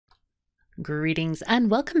Greetings and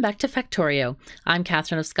welcome back to Factorio. I'm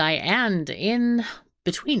KatherineOfSky, and in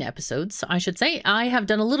between episodes, I should say, I have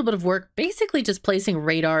done a little bit of work basically just placing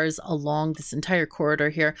radars along this entire corridor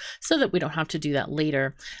here so that we don't have to do that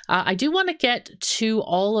later. I do want to get to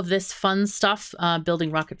all of this fun stuff, building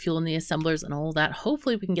rocket fuel in the assemblers and all that.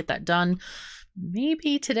 Hopefully we can get that done.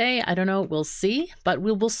 Maybe today, I don't know, we'll see, but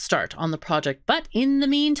we will start on the project. But in the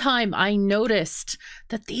meantime, I noticed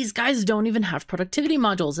that these guys don't even have productivity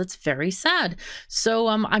modules. It's very sad. So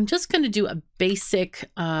I'm just going to do a basic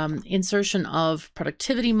insertion of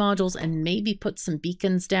productivity modules and maybe put some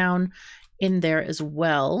beacons down in there as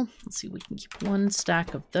well. Let's see, we can keep one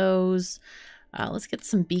stack of those. Let's get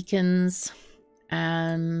some beacons.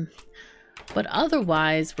 But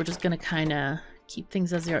otherwise, we're just going to kind of keep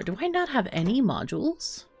things as they are. Do I not have any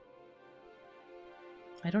modules?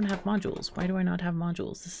 I don't have modules. Why do I not have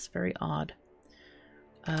modules? This is very odd.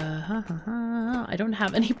 I don't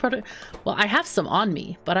have any product. Well, I have some on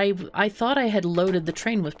me, but I thought I had loaded the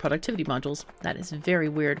train with productivity modules. That is very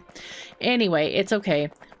weird. Anyway, it's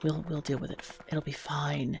okay. We'll deal with it. It'll be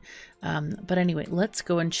fine. But anyway, let's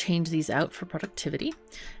go and change these out for productivity.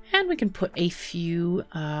 And we can put a few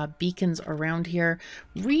beacons around here,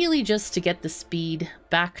 really just to get the speed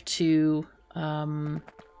back to,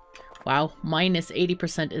 wow, minus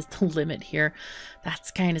 80% is the limit here.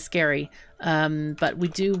 That's kind of scary. But we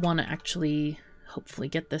do want to actually hopefully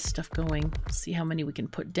get this stuff going. See how many we can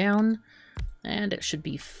put down. And it should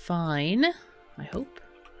be fine, I hope.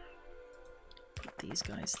 Put these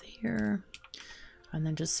guys there. And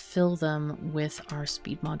then just fill them with our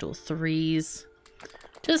speed module 3s.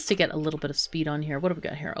 Just to get a little bit of speed on here. What have we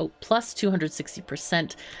got here? Oh, plus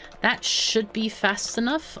 260%. That should be fast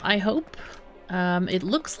enough, I hope. It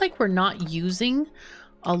looks like we're not using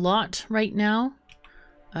a lot right now.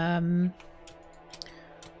 A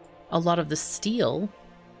lot of the steel,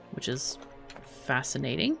 which is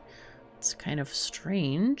fascinating. It's kind of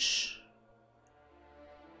strange.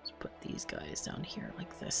 Let's put these guys down here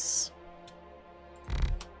like this.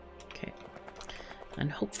 Okay. And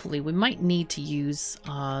hopefully we might need to use,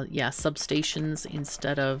 yeah, substations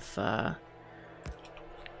instead of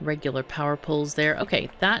regular power poles there. Okay,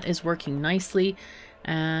 that is working nicely.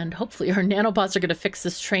 And hopefully our nanobots are going to fix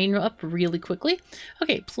this train up really quickly.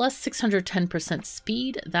 Okay, plus 610%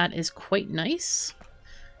 speed. That is quite nice.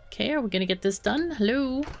 Okay, are we going to get this done?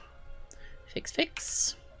 Hello?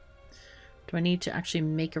 Fix. Do I need to actually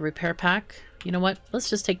make a repair pack? You know what? Let's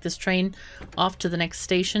just take this train off to the next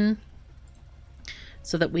station,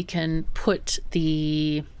 so that we can put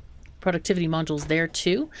the productivity modules there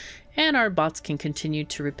too. And our bots can continue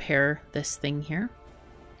to repair this thing here.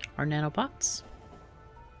 Our nanobots.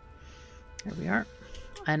 There we are.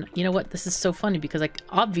 And you know what? This is so funny because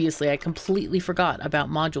obviously I completely forgot about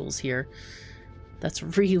modules here. That's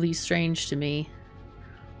really strange to me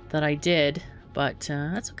that I did, but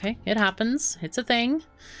that's okay. It happens. It's a thing.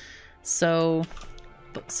 So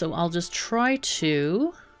I'll just try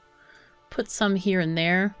to put some here and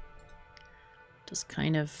there. Just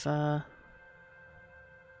kind of to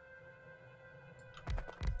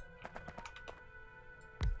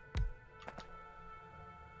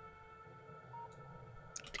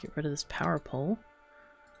get rid of this power pole.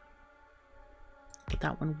 But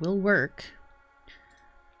that one will work.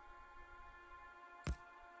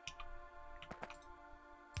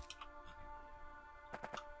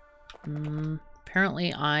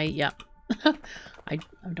 Apparently yep. I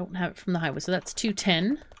don't have it from the highway, so that's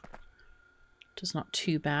 210. Just not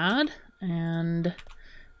too bad. And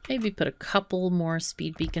maybe put a couple more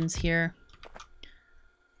speed beacons here.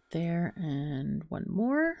 There, and one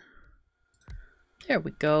more. There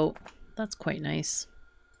we go. That's quite nice.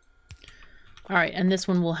 All right, and this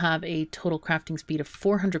one will have a total crafting speed of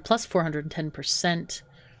 400 plus 410%,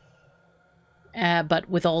 but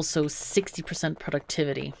with also 60%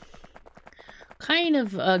 productivity. Kind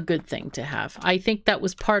of a good thing to have. I think that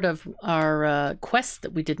was part of our quest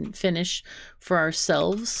that we didn't finish for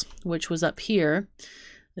ourselves, which was up here.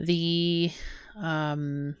 The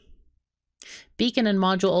beacon and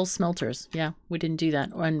module all smelters. Yeah, we didn't do that.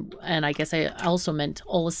 And I guess I also meant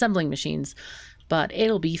all assembling machines, but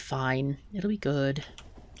it'll be fine. It'll be good.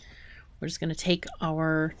 We're just going to take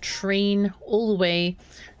our train all the way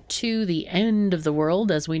to the end of the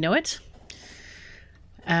world as we know it.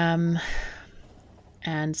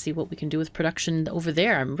 And see what we can do with production over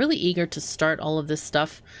there. I'm really eager to start all of this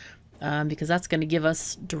stuff because that's going to give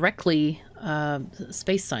us directly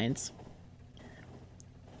space science.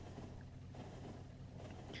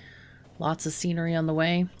 Lots of scenery on the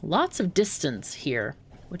way. Lots of distance here,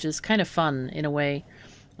 which is kind of fun in a way.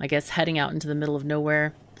 I guess heading out into the middle of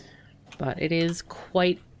nowhere. But it is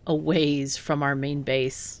quite a ways from our main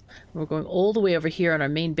base. We're going all the way over here, and our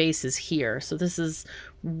main base is here. So this is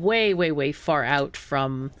way, way, way far out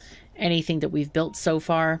from anything that we've built so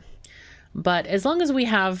far. But as long as we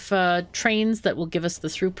have trains that will give us the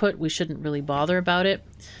throughput, we shouldn't really bother about it.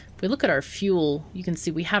 If we look at our fuel, you can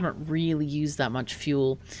see we haven't really used that much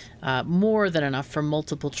fuel. More than enough for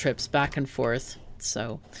multiple trips back and forth.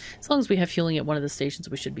 So as long as we have fueling at one of the stations,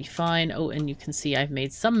 we should be fine. Oh, and you can see I've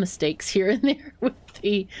made some mistakes here and there with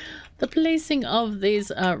the placing of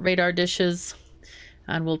these radar dishes.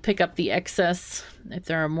 And we'll pick up the excess if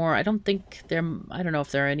there are more. I don't know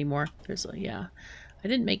if there are any more. Yeah. I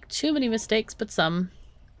didn't make too many mistakes, but some.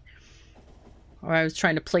 Or I was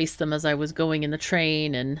trying to place them as I was going in the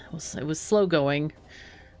train, and it was slow going.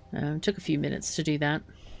 It took a few minutes to do that.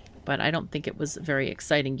 But I don't think it was very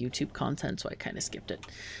exciting YouTube content, so I kind of skipped it.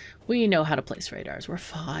 We know how to place radars. We're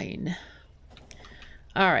fine.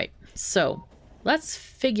 All right, so let's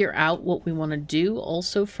figure out what we want to do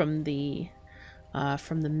also from the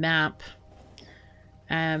map.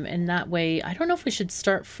 And that way, I don't know if we should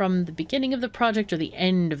start from the beginning of the project or the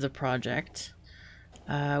end of the project.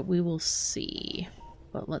 We will see.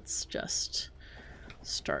 But let's just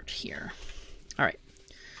start here. All right.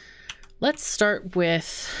 Let's start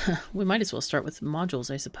with, we might as well start with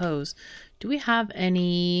modules, I suppose. Do we have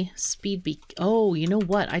any speed oh, you know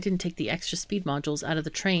what? I didn't take the extra speed modules out of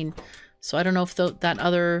the train. So I don't know if that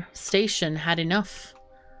other station had enough.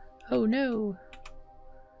 Oh no.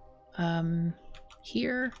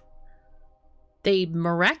 Here. They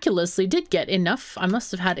miraculously did get enough. I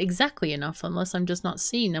must have had exactly enough, unless I'm just not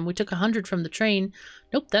seeing them. We took 100 from the train.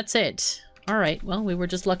 Nope, that's it. All right, well, we were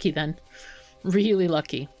just lucky then. Really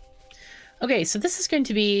lucky. Okay, so this is going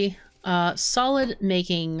to be solid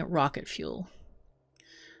making rocket fuel.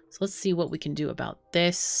 So let's see what we can do about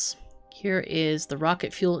this. Here is the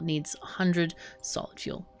rocket fuel. It needs 100 solid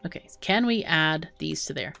fuel. Okay, can we add these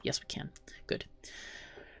to there? Yes, we can. Good.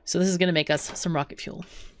 So this is going to make us some rocket fuel.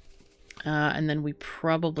 And then we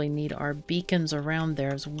probably need our beacons around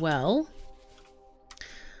there as well.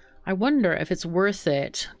 I wonder if it's worth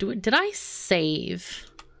it. Did I save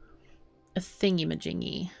a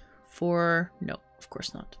thingy-majingy? No, of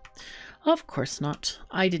course not. Of course not.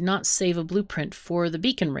 I did not save a blueprint for the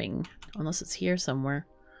beacon ring, unless it's here somewhere.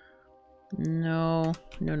 No,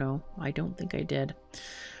 I don't think I did.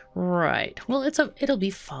 Right. Well, it'll be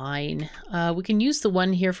fine. We can use the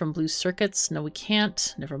one here from Blue Circuits. No, we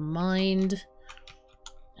can't. Never mind.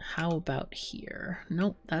 How about here?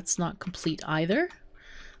 Nope, that's not complete either.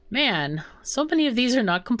 Man, so many of these are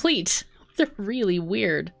not complete. They're really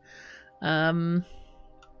weird.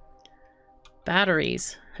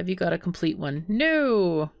 Batteries. Have you got a complete one?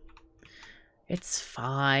 No. It's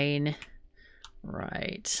fine.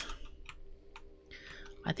 Right.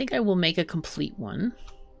 I think I will make a complete one.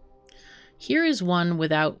 Here is one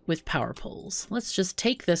with power poles. Let's just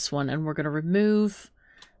take this one and we're going to remove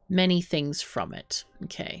many things from it.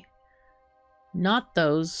 Okay. Not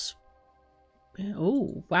those.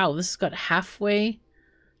 Oh, wow. This has got halfway.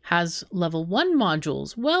 Has level 1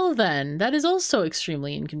 modules. Well then, that is also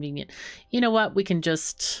extremely inconvenient. You know what? We can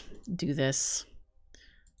just do this.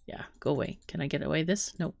 Yeah, go away. Can I get away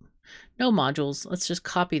this? Nope. No modules. Let's just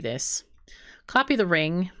copy this. Copy the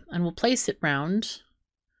ring, and we'll place it round.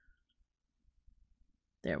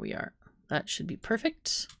 There we are. That should be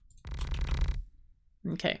perfect.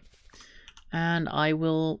 Okay. And I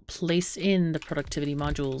will place in the productivity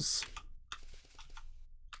modules.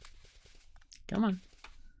 Come on.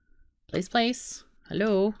 Place.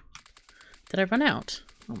 Hello. Did I run out?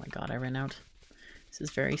 Oh my god, I ran out. This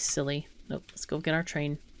is very silly. Nope, let's go get our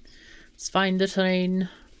train. Let's find the train.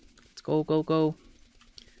 Let's go, go, go.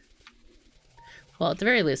 Well, at the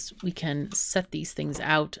very least, we can set these things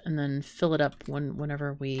out and then fill it up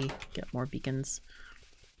whenever we get more beacons,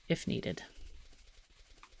 if needed.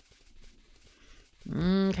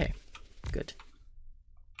 Okay, good.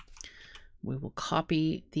 We will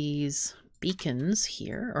copy these beacons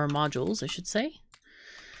here, or modules, I should say.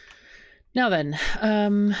 Now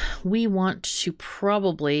then, we want to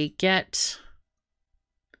probably get...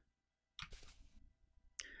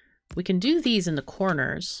 We can do these in the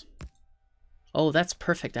corners. Oh, that's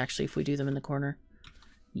perfect, actually, if we do them in the corner.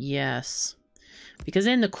 Yes. Because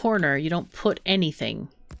in the corner, you don't put anything.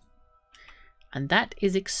 And that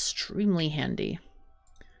is extremely handy.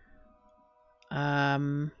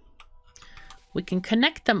 We can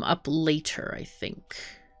connect them up later, I think.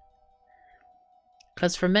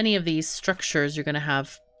 Because for many of these structures, you're going to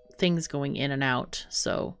have things going in and out.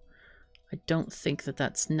 So I don't think that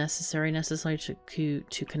that's necessary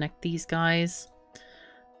to connect these guys.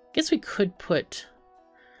 I guess we could put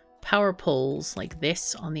power poles like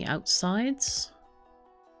this on the outsides.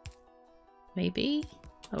 Maybe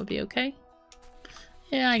that would be okay.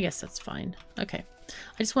 Yeah, I guess that's fine. Okay.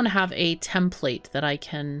 I just want to have a template that I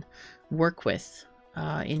can work with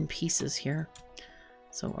in pieces here.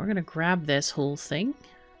 So we're going to grab this whole thing.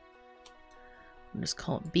 I'll just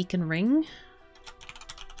call it beacon ring.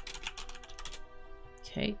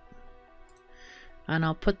 Okay. And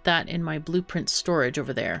I'll put that in my blueprint storage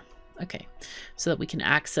over there. Okay. So that we can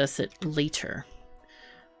access it later.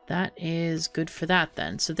 That is good for that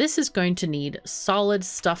then. So this is going to need solid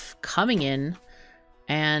stuff coming in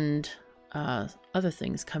and other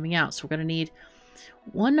things coming out. So we're going to need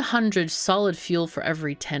 100 solid fuel for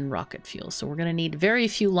every 10 rocket fuel. So we're going to need very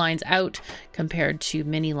few lines out compared to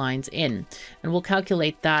many lines in. And we'll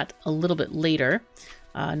calculate that a little bit later,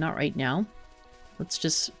 not right now. Let's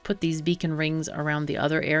just put these beacon rings around the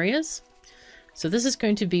other areas. So this is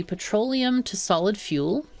going to be petroleum to solid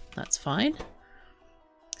fuel. That's fine.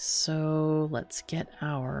 So let's get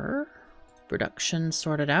our production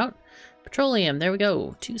sorted out. Petroleum, there we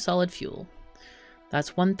go, to solid fuel.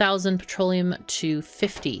 That's 1,000 petroleum to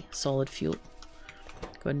 50 solid fuel.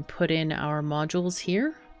 Go ahead and put in our modules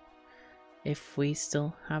here. If we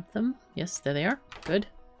still have them. Yes, there they are. Good.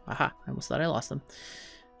 Aha, I almost thought I lost them.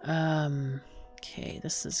 Okay,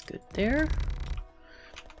 this is good there.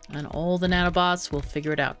 And all the nanobots will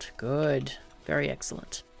figure it out. Good. Very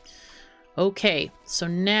excellent. Okay, so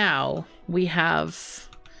now we have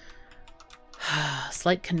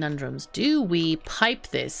slight conundrums. Do we pipe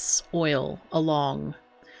this oil along,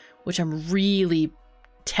 which I'm really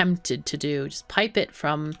tempted to do. Just pipe it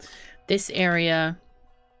from this area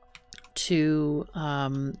to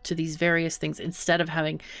these various things instead of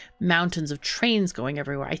having mountains of trains going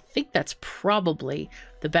everywhere. I think that's probably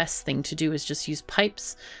the best thing to do, is just use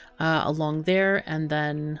pipes along there, and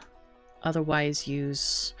then otherwise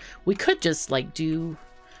use... We could just like do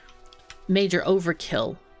major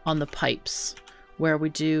overkill on the pipes, where we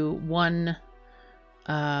do one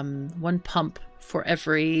pump for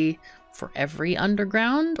every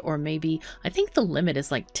underground, or maybe I think the limit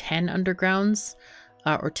is like 10 undergrounds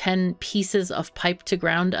or 10 pieces of pipe to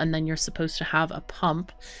ground, and then you're supposed to have a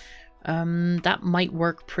pump. That might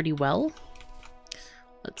work pretty well.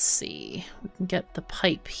 Let's see, we can get the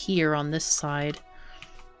pipe here on this side.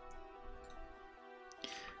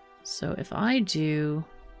 So if I do,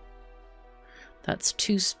 that's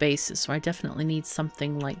 2 spaces, so I definitely need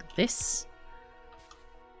something like this.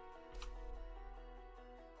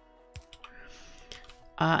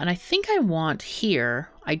 And I think I want here,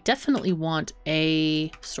 I definitely want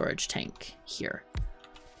a storage tank here.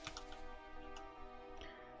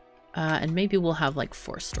 And maybe we'll have like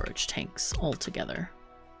 4 storage tanks all together.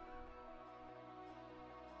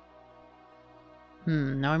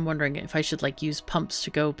 Now I'm wondering if I should like use pumps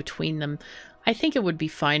to go between them. I think it would be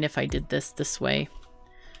fine if I did this way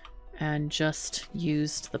and just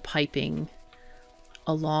used the piping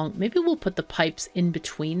along. Maybe we'll put the pipes in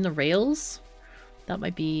between the rails. That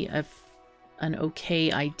might be an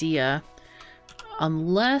okay idea.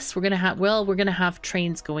 Unless we're going to have, well, we're going to have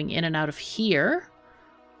trains going in and out of here.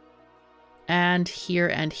 And here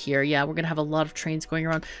and here. Yeah, we're going to have a lot of trains going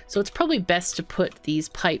around. So it's probably best to put these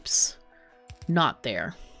pipes not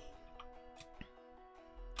there.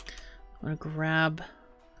 I'm going to grab,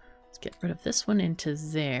 let's get rid of this one into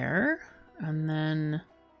there, and then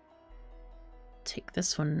take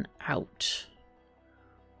this one out.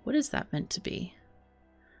 What is that meant to be?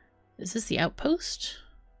 Is this the outpost?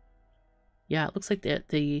 Yeah, it looks like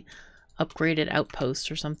the upgraded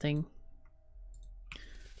outpost or something.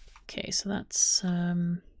 Okay, so that's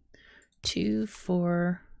 2,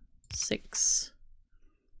 4, 6,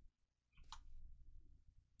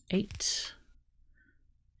 8,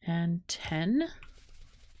 and 10.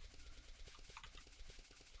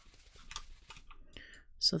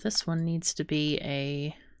 So this one needs to be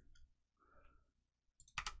a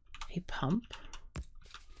pump.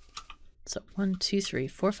 So 1, 2, 3,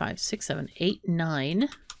 4, 5, 6, 7, 8, 9,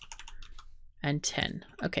 and 10.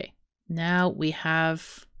 Okay, now we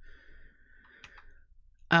have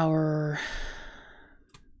our...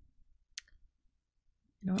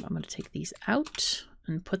 You know what, I'm going to take these out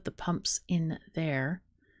and put the pumps in there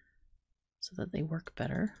so that they work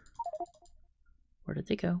better. Where did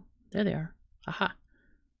they go? There they are. Aha.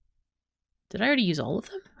 Did I already use all of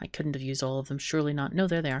them? I couldn't have used all of them. Surely not. No,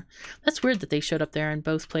 there they are. That's weird that they showed up there in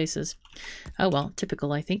both places. Oh well,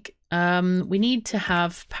 typical, I think. We need to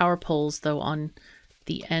have power poles, though, on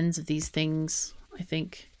the ends of these things, I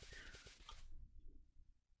think.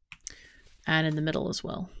 And in the middle as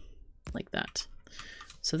well, like that.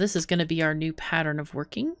 So this is going to be our new pattern of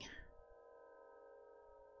working.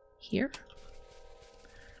 here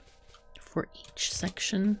for each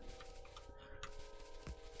section.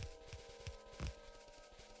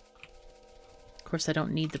 Of course, I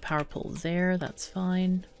don't need the power pole there. That's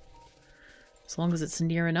fine. As long as it's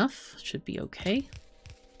near enough, it should be okay.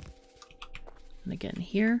 And again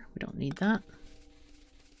here, we don't need that.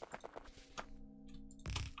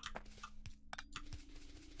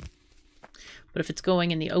 But if it's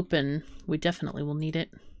going in the open, we definitely will need it.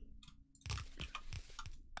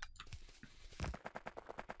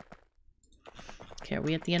 Okay, are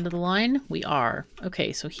we at the end of the line? We are.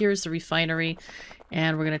 Okay, so here's the refinery,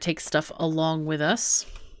 and we're going to take stuff along with us.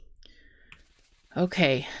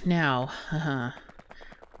 Okay, now,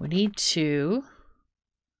 we need to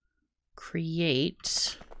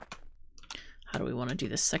create... How do we want to do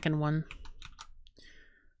this second one?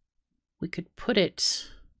 We could put it...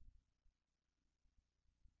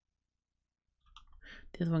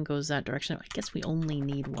 The other one goes that direction. I guess we only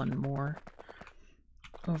need one more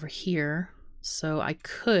over here. So I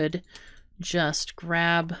could just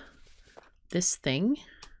grab this thing,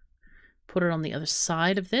 put it on the other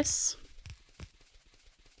side of this,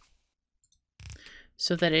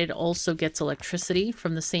 so that it also gets electricity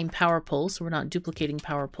from the same power pole, so we're not duplicating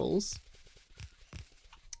power poles.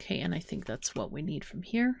 Okay, and I think that's what we need from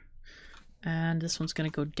here. And this one's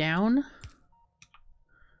going to go down.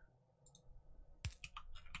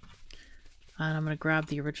 And I'm going to grab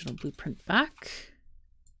the original blueprint back.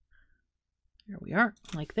 Here we are,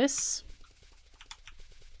 like this.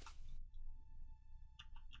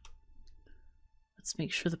 Let's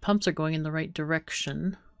make sure the pumps are going in the right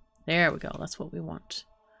direction. There we go, that's what we want.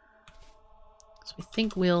 So I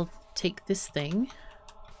think we'll take this thing.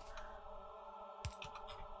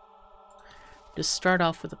 Just start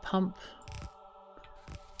off with a pump.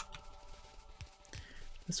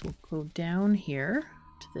 This will go down here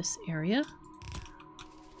to this area.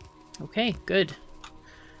 Okay, good.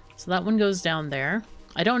 So that one goes down there.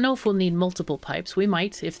 I don't know if we'll need multiple pipes. We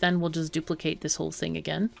might. If then, we'll just duplicate this whole thing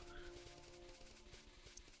again.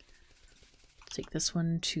 Take this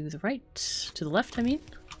one to the right. To the left, I mean.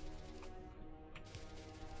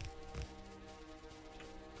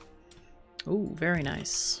 Oh, very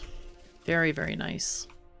nice. Very, very nice.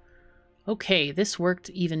 Okay, this worked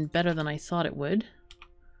even better than I thought it would.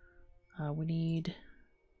 We need...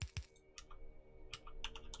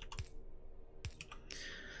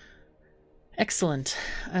 Excellent.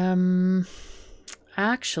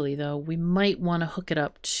 Actually, though, we might want to hook it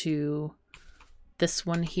up to this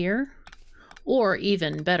one here. Or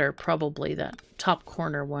even better, probably that top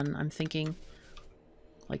corner one. I'm thinking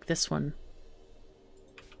like this one.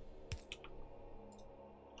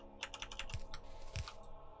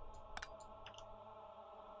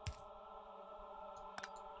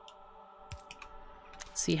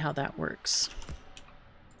 See how that works.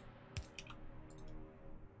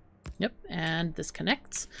 Yep, and this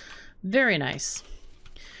connects. Very nice.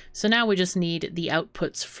 So now we just need the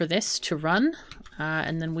outputs for this to run,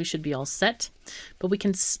 and then we should be all set. But we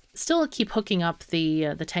can still keep hooking up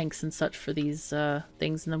the tanks and such for these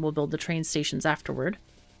things, and then we'll build the train stations afterward.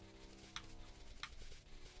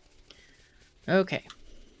 Okay.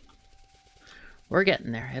 We're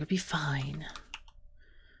getting there. It'll be fine.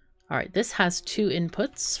 All right, this has 2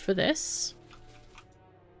 inputs for this.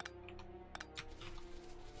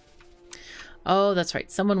 Oh, that's right.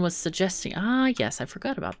 Someone was suggesting... Ah, yes, I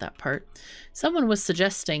forgot about that part. Someone was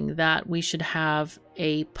suggesting that we should have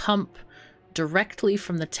a pump directly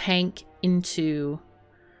from the tank into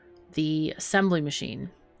the assembly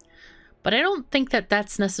machine. But I don't think that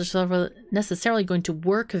that's necessarily going to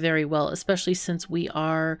work very well, especially since we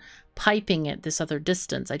are piping at this other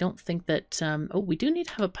distance. I don't think that... oh, we do need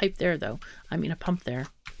to have a pipe there, though. I mean, a pump there.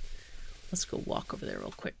 Let's go walk over there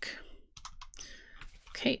real quick.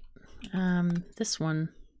 Okay. This one,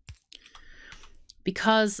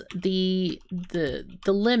 because the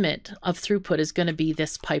limit of throughput is going to be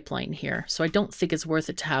this pipeline here, so I don't think it's worth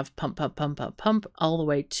it to have pump all the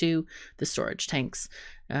way to the storage tanks.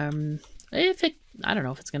 I don't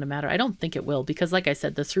know if it's going to matter. I don't think it will, because like I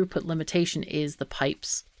said, the throughput limitation is the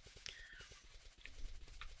pipes.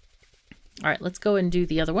 All right, let's go and do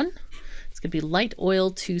the other one. It's going to be light oil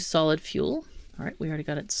to solid fuel. All right, we already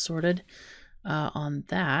got it sorted on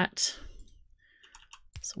that.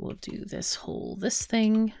 So we'll do this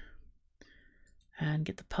thing and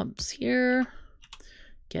get the pumps here,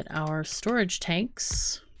 get our storage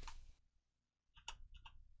tanks.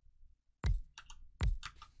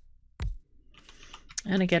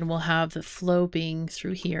 And again, we'll have the flow being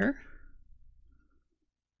through here.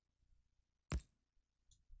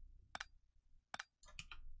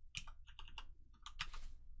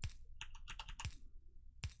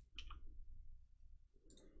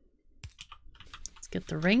 get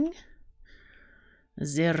the ring.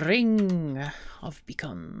 The ring of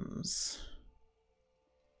beacons.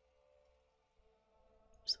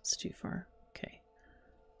 That's too far. Okay.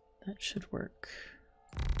 That should work.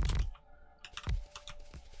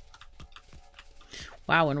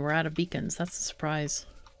 Wow, and we're out of beacons. That's a surprise.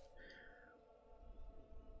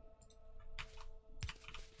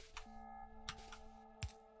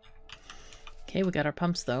 Okay, we got our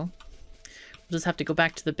pumps though. We'll just have to go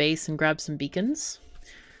back to the base and grab some beacons.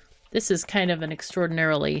 This is kind of an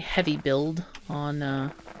extraordinarily heavy build on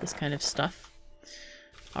this kind of stuff.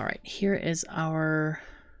 All right, here is our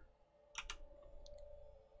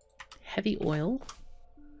heavy oil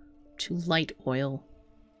to light oil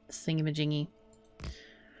thingamajiggy.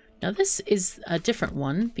 Now this is a different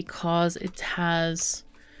one because it has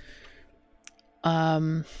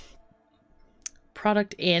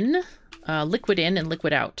product in, liquid in and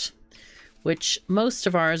liquid out, which most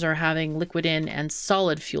of ours are having liquid in and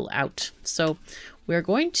solid fuel out. So we're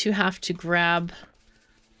going to have to grab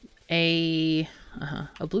a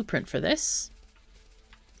blueprint for this.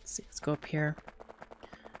 Let's see, let's go up here.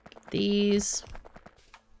 Get these.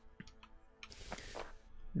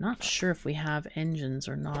 Not sure if we have engines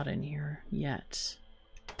or not in here yet.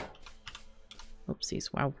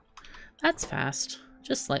 Oopsies, wow. That's fast.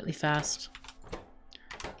 Just slightly fast.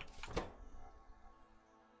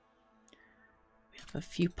 We have a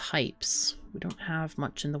few pipes. We don't have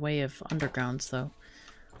much in the way of undergrounds though.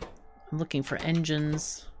 I'm looking for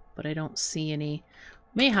engines, but I don't see any.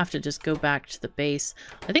 May have to just go back to the base.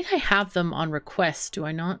 I think I have them on request, do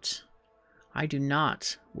I not? I do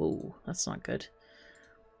not. Whoa, that's not good.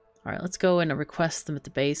 All right, let's go and request them at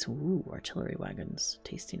the base. Ooh, artillery wagons.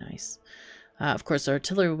 Tasty nice. Of course, our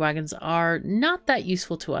artillery wagons are not that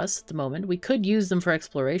useful to us at the moment. We could use them for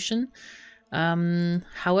exploration.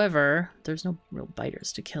 However, there's no real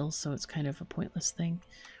biters to kill, so it's kind of a pointless thing.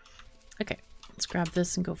 Okay, let's grab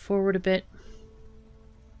this and go forward a bit.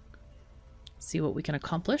 See what we can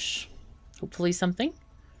accomplish. Hopefully something.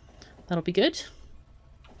 That'll be good.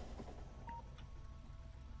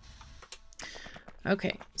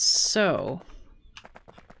 Okay, so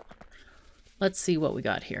let's see what we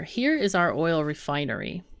got here. Here is our oil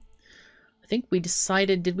refinery. I think we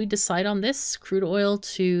decided, did we decide on this? Crude oil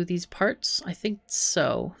to these parts? I think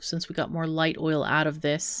so, since we got more light oil out of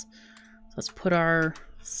this. So let's put our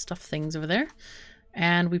stuff things over there.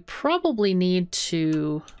 And we probably need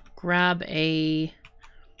to grab a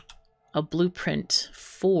blueprint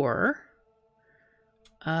for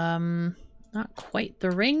not quite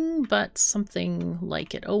the ring, but something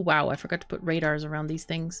like it. Oh wow, I forgot to put radars around these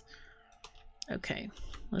things. Okay,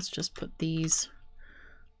 let's just put these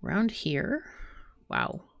around here.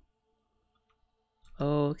 Wow.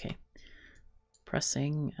 Okay.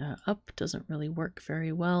 Pressing up doesn't really work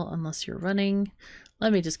very well unless you're running.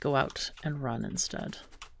 Let me just go out and run instead.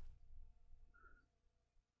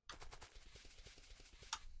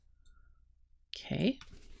 Okay.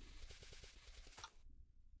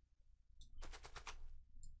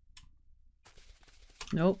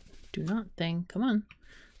 Nope, do not thing. Come on.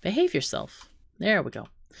 Behave yourself. There we go.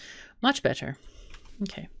 Much better.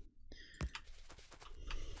 Okay.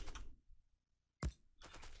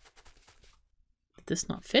 Did this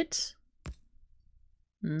not fit?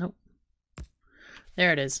 Nope.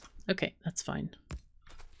 There it is. Okay, that's fine.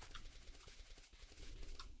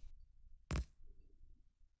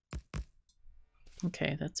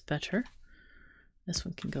 Okay, that's better. This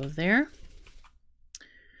one can go there.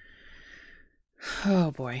 Oh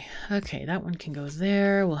boy. Okay, that one can go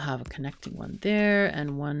there. We'll have a connecting one there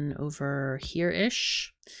and one over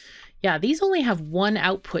here-ish. Yeah, these only have one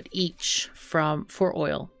output each for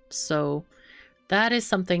oil. So that is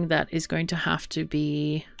something that is going to have to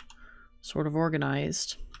be sort of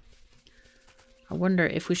organized. I wonder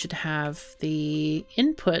if we should have the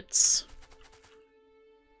inputs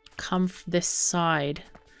come this side.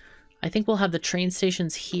 I think we'll have the train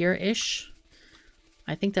stations here-ish.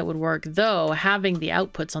 I think that would work, though having the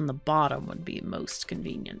outputs on the bottom would be most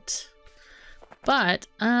convenient. But,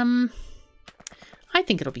 I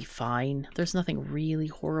think it'll be fine. There's nothing really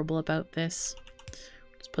horrible about this.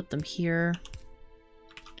 Just put them here.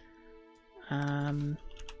 1,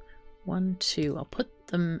 2. I'll put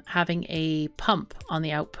them having a pump on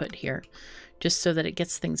the output here, just so that it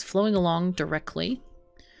gets things flowing along directly.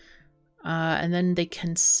 And then they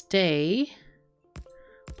can stay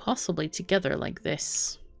possibly together like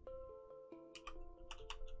this.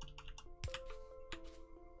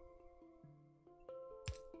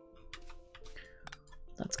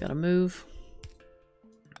 That's got to move.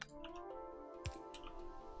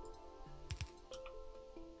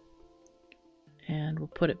 And we'll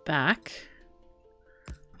put it back.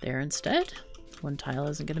 there instead. One tile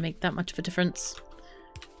isn't going to make that much of a difference.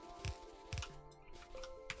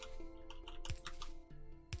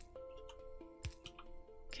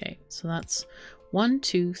 Okay, so that's 1,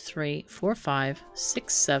 2, 3, 4, 5,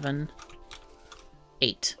 6, 7,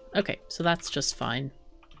 8. Okay, so that's just fine.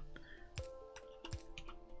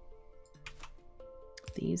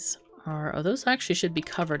 These are... oh, those actually should be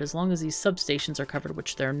covered as long as these substations are covered,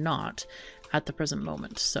 which they're not at the present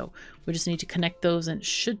moment. So we just need to connect those and it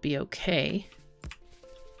should be okay.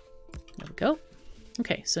 There we go.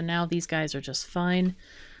 Okay, so now these guys are just fine.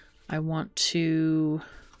 I want to...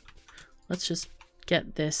 let's just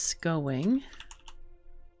get this going.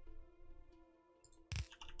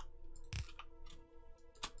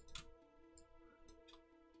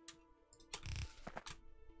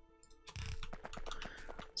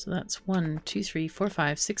 So that's 1, 2, 3, 4,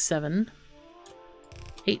 5, 6, 7,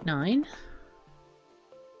 8, 9.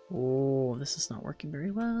 Oh, this is not working very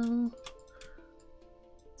well.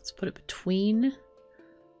 Let's put it between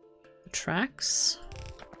the tracks.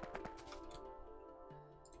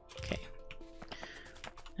 Okay.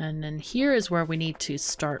 And then here is where we need to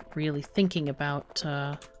start really thinking about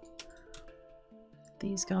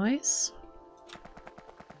these guys.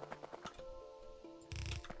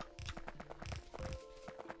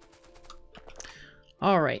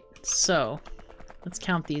 All right, so let's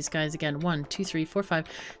count these guys again. 1, 2, 3, 4, 5,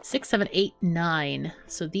 6, 7, 8, 9.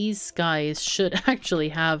 So these guys should actually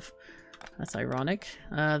have, that's ironic,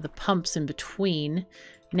 the pumps in between.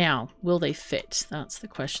 Now, will they fit? That's the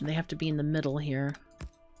question. They have to be in the middle here.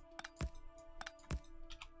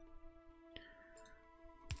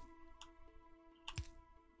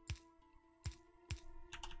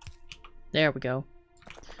 There we go.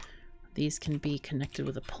 These can be connected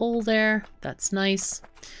with a pole there. That's nice.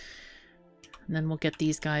 And then we'll get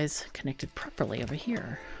these guys connected properly over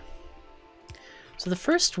here. So the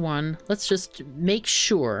first one, let's just make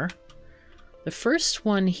sure. The first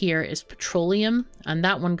one here is petroleum, and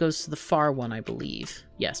that one goes to the far one, I believe.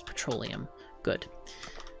 Yes, petroleum. Good.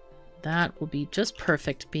 That will be just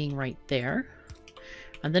perfect being right there.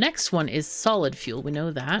 And the next one is solid fuel. We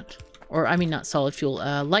know that. Or, I mean, not solid fuel,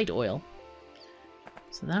 light oil.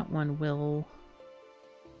 So that one will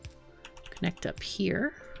connect up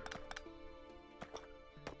here.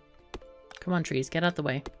 Come on, trees, get out the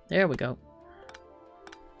way. There we go.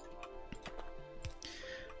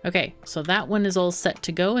 Okay, so that one is all set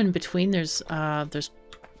to go. In between, there's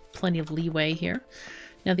plenty of leeway here.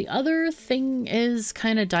 Now the other thing is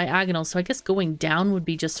kind of diagonal, so I guess going down would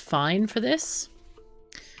be just fine for this.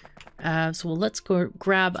 So let's go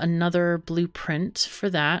grab another blueprint for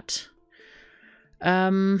that.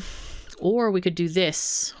 Or we could do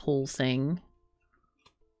this whole thing.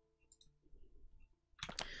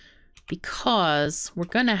 Because we're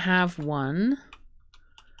going to have one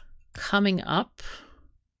coming up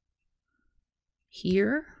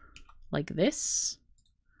here, like this,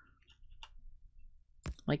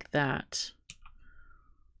 like that.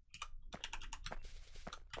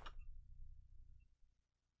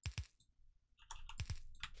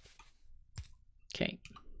 Okay.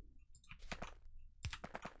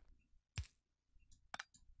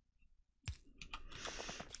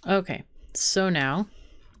 Okay, so now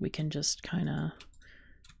we can just kind of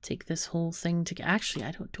take this whole thing to... actually,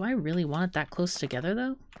 do I really want it that close together,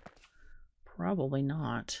 though? Probably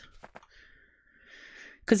not.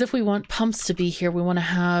 Because if we want pumps to be here, we want to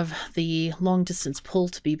have the long distance pull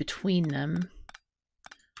to be between them.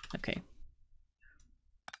 Okay.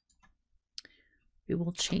 We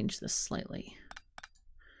will change this slightly.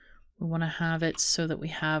 We want to have it so that we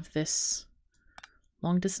have this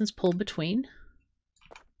long distance pull between.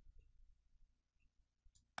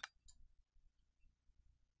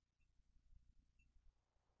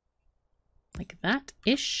 Like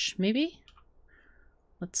that-ish, maybe?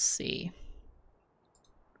 Let's see.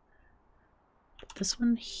 Put this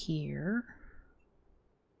one here.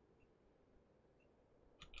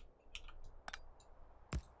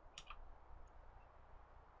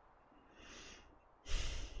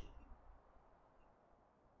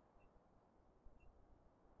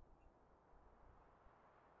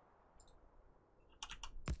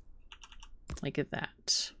 Like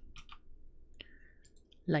that.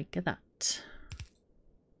 Like that.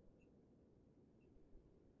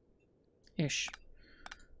 Ish.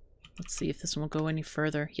 Let's see if this one will go any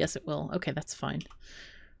further. Yes, it will. Okay, that's fine.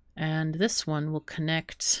 And this one will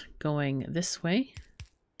connect going this way.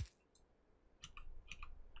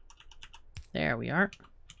 There we are.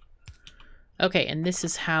 Okay, and this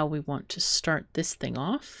is how we want to start this thing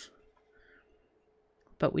off.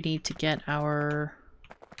 But we need to get our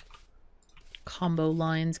combo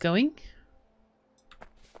lines going.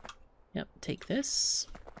 Yep, take this.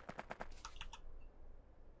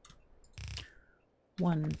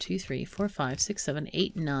 1, 2, 3, 4, 5, 6, 7,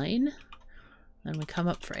 8, 9. Then we come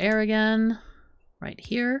up for air again, right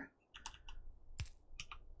here.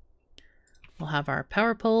 We'll have our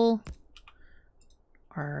power pole,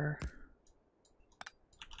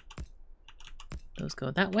 those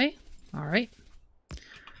go that way. All right.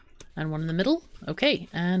 And one in the middle. Okay,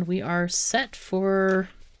 and we are set for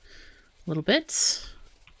a little bit.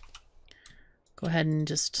 Go ahead and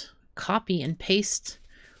just copy and paste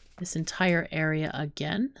this entire area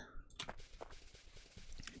again.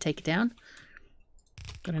 Take it down.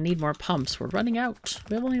 Gonna need more pumps. We're running out.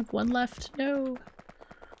 We only have one left. No.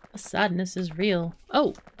 The sadness is real.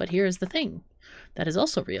 Oh, but here's the thing. That is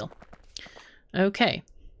also real. Okay.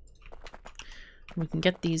 We can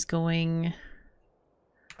get these going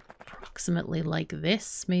approximately like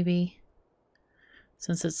this, maybe.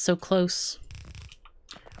 Since it's so close.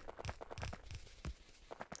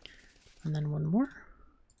 And then one more.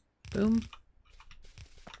 Boom.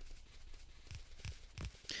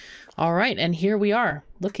 All right, and here we are,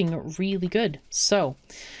 looking really good. So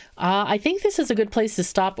I think this is a good place to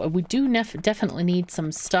stop. We do definitely need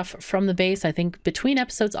some stuff from the base. I think between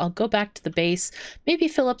episodes, I'll go back to the base, maybe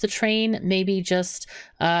fill up the train, maybe just,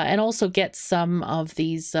 and also get some of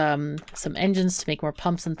these, some engines to make more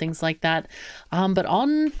pumps and things like that. But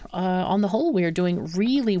on the whole, we are doing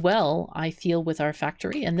really well, I feel, with our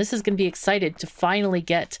factory. And this is going to be excited to finally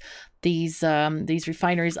get these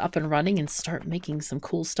refineries up and running and start making some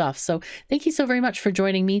cool stuff. So thank you so very much for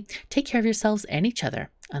joining me. Take care of yourselves and each other,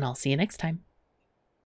 and I'll see you next time.